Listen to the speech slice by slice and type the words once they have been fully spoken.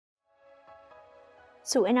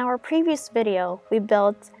So in our previous video, we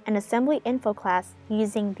built an assembly info class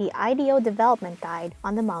using the IDO development guide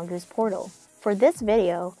on the Mongoose portal. For this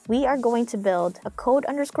video, we are going to build a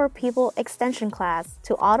code_people extension class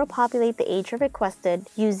to auto-populate the age requested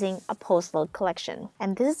using a post-load collection.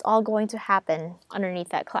 And this is all going to happen underneath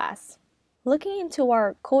that class. Looking into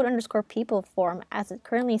our code_people form as it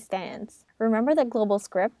currently stands, remember that global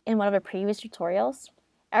script in one of the previous tutorials?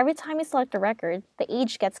 Every time you select a record, the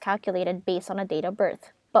age gets calculated based on a date of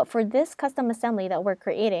birth. But for this custom assembly that we're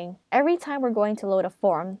creating, every time we're going to load a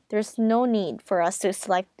form, there's no need for us to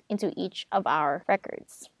select into each of our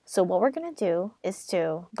records. So what we're going to do is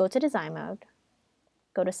to go to design mode,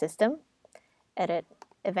 go to system, edit,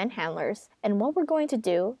 event handlers, and what we're going to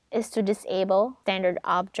do is to disable standard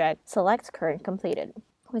object select current completed.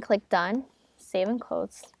 We click done, save and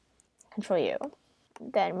close, Control U.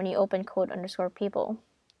 Then when you open code_people,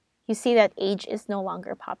 you see that age is no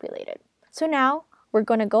longer populated. So now we're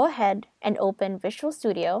going to go ahead and open Visual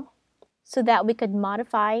Studio so that we could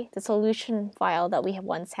modify the solution file that we have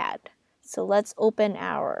once had. So let's open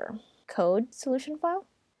our code solution file.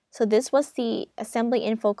 So this was the assembly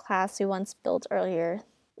info class we once built earlier.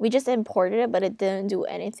 We just imported it, but it didn't do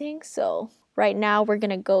anything. So right now we're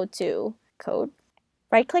going to go to code,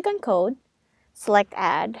 right click on code, select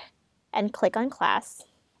add, and click on class.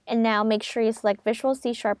 And now make sure you select Visual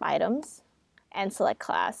C# items and select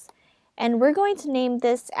class. And we're going to name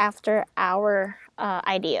this after our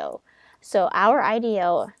IDO. So our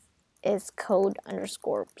IDO is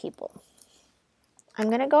code_people. I'm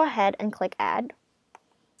going to go ahead and click add.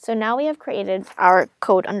 So now we have created our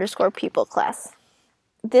code_people class.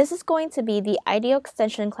 This is going to be the IDO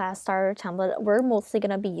Extension class starter template we're mostly going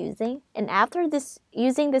to be using. And after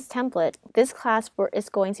using this template, this class is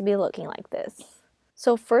going to be looking like this.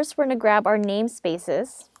 So first we're going to grab our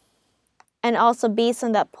namespaces. And also based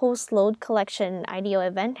on that post-load collection IDO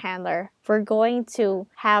event handler, we're going to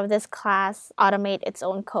have this class automate its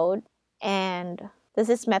own code. And does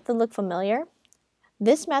this method look familiar?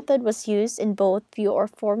 This method was used in both your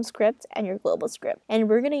form script and your global script. And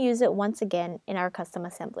we're going to use it once again in our custom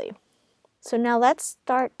assembly. So now let's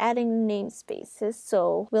start adding namespaces.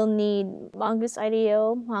 So we'll need Mongoose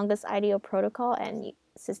IDO, Mongoose IDO protocol, and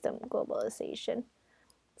system globalization.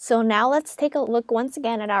 So now let's take a look once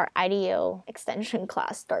again at our IDO extension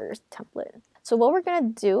class starter template. So what we're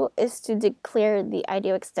going to do is to declare the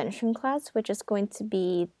IDO extension class, which is going to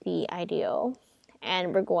be the IDO.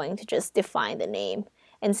 And we're going to just define the name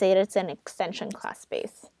and say that it's an extension class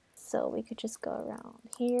base. So we could just go around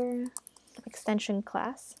here, extension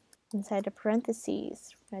class. Inside the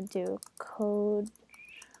parentheses, we're going to do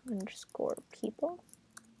code_people.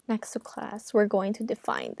 Next to class, we're going to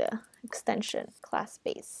define the extension class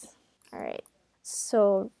base. All right,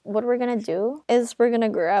 so what we're going to do is we're going to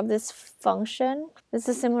grab this function. This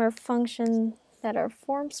is a similar function that our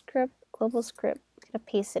form script, global script, going to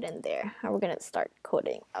paste it in there. And we're going to start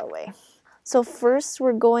coding our way. So first,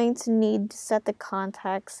 we're going to need to set the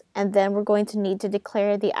context, and then we're going to need to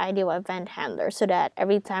declare the IDO event handler so that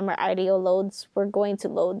every time our IDO loads, we're going to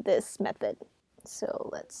load this method. So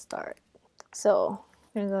let's start. So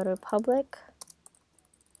we're going to go to public,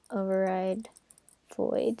 override,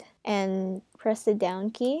 void, and press the down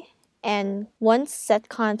key. And once set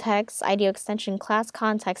context, IDO extension class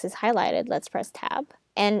context is highlighted, let's press tab.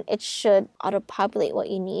 And it should auto-populate what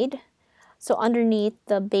you need. So underneath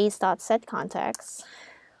the base.setContext,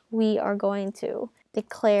 we are going to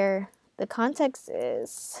declare the context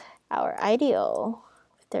is our IDO.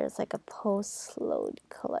 There's like a post-load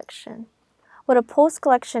collection. What a post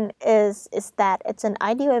collection is that it's an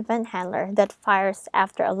IDO event handler that fires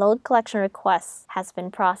after a load collection request has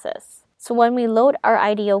been processed. So when we load our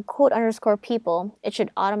IDO code_people, it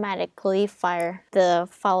should automatically fire the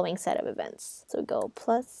following set of events. So go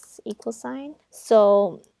plus equal sign.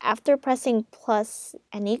 So after pressing plus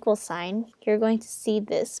and equal sign, you're going to see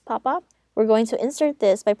this pop up. We're going to insert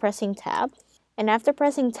this by pressing tab. And after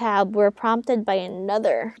pressing tab, we're prompted by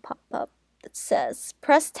another pop-up that says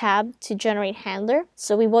press tab to generate handler.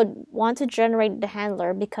 So we would want to generate the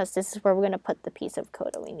handler because this is where we're going to put the piece of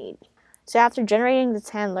code that we need. So after generating this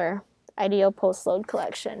handler, IDO post-load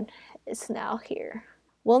collection is now here.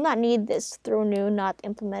 We'll not need this throw new not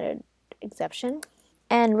implemented exception.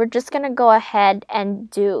 And we're just going to go ahead and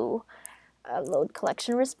do a load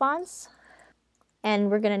collection response. And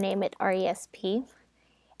we're going to name it RESP.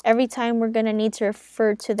 Every time we're going to need to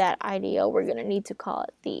refer to that IDO, we're going to need to call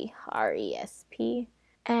it the RESP.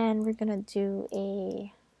 And we're going to do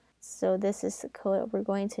so this is the code that we're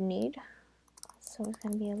going to need. So it's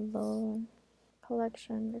going to be a load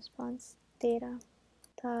collection response data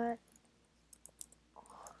dot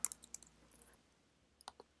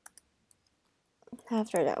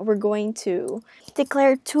After that, we're going to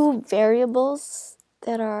declare two variables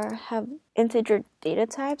that have integer data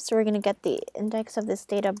types. So we're going to get the index of this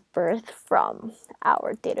date of birth from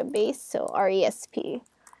our database, so RESP.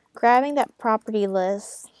 Grabbing that property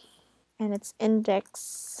list and its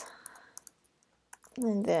index,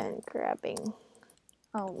 and then grabbing,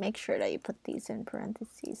 oh, make sure that you put these in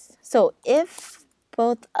parentheses. So if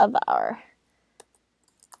both of our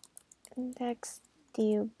index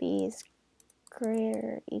DOB is greater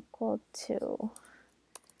or equal to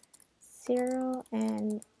 0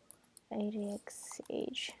 and IDX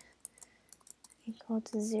age equal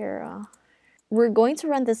to 0, we're going to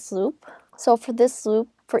run this loop. So for this loop,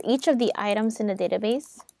 for each of the items in the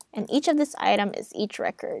database, and each of this item is each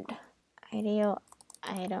record. IDO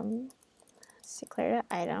item, let's declare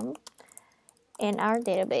the item in our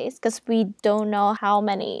database, because we don't know how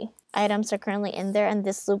many items are currently in there, and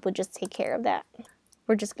this loop would just take care of that.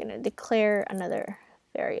 We're just going to declare another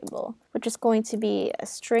variable, which is going to be a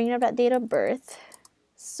string of that date of birth.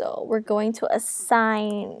 So we're going to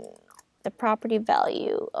assign the property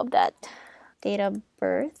value of that date of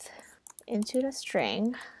birth into the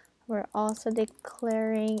string. We're also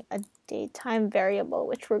declaring a datetime variable,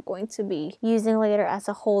 which we're going to be using later as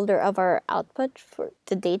a holder of our output for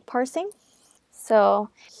the date parsing. So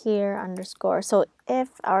here underscore, so if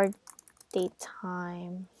our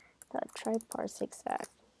datetime dot try parse exact,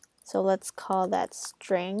 so let's call that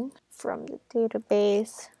string from the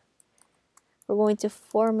database. We're going to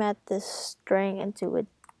format this string into a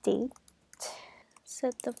date.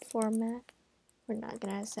 Set the format. We're not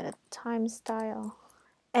gonna set a time style.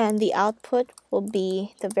 And the output will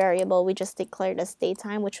be the variable we just declared as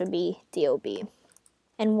datetime, which would be DOB.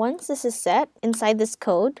 And once this is set inside this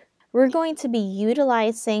code, we're going to be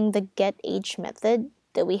utilizing the getAge method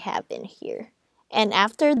that we have in here. And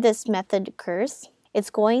after this method occurs, it's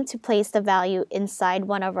going to place the value inside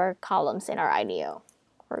one of our columns in our IDO.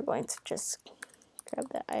 We're going to just grab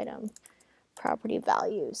the item, property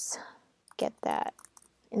values, get that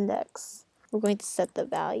index. We're going to set the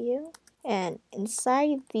value, and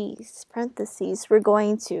inside these parentheses, we're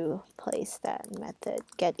going to place that method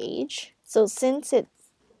getAge. So since it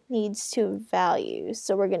needs two values,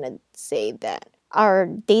 so we're going to say that our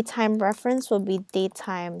datetime reference will be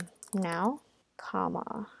datetime now,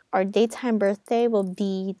 comma. Our datetime birthday will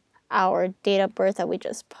be our date of birth that we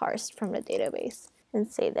just parsed from the database,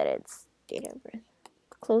 and say that it's date of birth.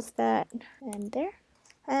 Close that, and there.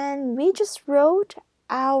 And we just wrote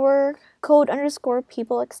our code underscore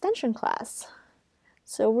people extension class.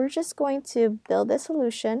 So we're just going to build a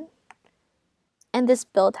solution, and this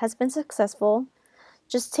build has been successful.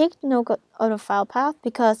 Just take note of the file path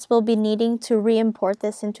because we'll be needing to re-import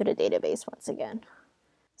this into the database once again.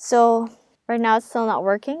 So right now it's still not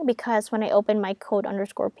working because when I open my code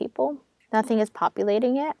underscore people, nothing is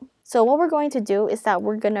populating it. So what we're going to do is that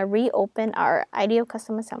we're going to reopen our IDO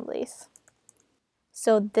custom assemblies.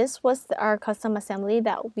 So this was our custom assembly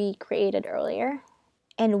that we created earlier.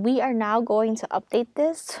 And we are now going to update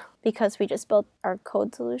this because we just built our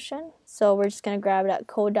code solution. So we're just going to grab that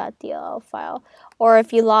code.dll file. Or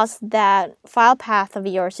if you lost that file path of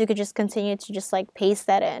yours, you could just continue to just like paste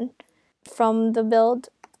that in from the build.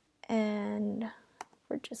 And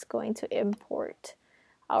we're just going to import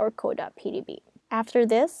our code.pdb. After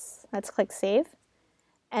this, let's click save.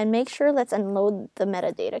 And make sure let's unload the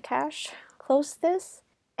metadata cache. Close this.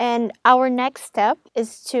 And our next step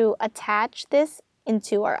is to attach this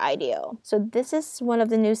into our IDO. So this is one of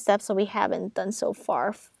the new steps that we haven't done so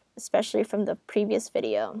far, especially from the previous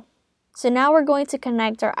video. So now we're going to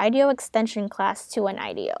connect our IDO extension class to an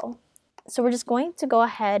IDO. So we're just going to go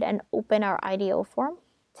ahead and open our IDO form,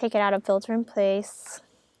 take it out of filter in place,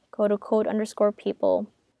 go to code underscore people,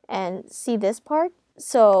 and see this part.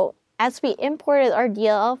 So as we imported our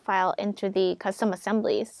DLL file into the custom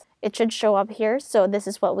assemblies, it should show up here. So this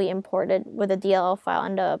is what we imported with the DLL file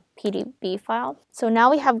and the PDB file. So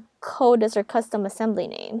now we have code as our custom assembly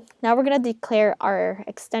name. Now we're going to declare our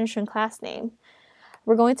extension class name.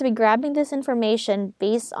 We're going to be grabbing this information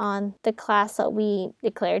based on the class that we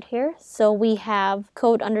declared here. So we have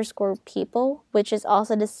code underscore people, which is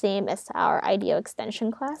also the same as our IDO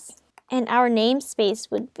extension class. And our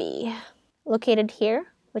namespace would be located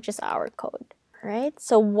here, which is our code. All right.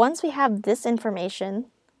 So once we have this information,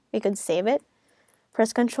 we could save it,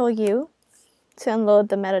 press Ctrl U to unload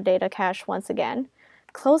the metadata cache once again,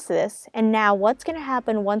 close this, and now what's going to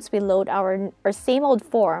happen once we load our same old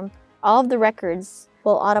form, all of the records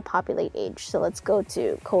will auto-populate age. So let's go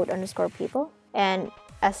to code underscore people, and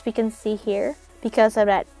as we can see here, because of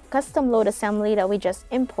that custom load assembly that we just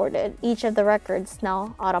imported, each of the records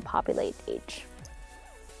now auto-populate age.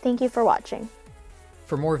 Thank you for watching.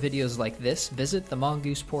 For more videos like this, visit the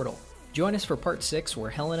Mongoose portal. Join us for part 6 where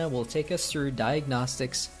Helena will take us through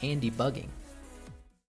diagnostics and debugging.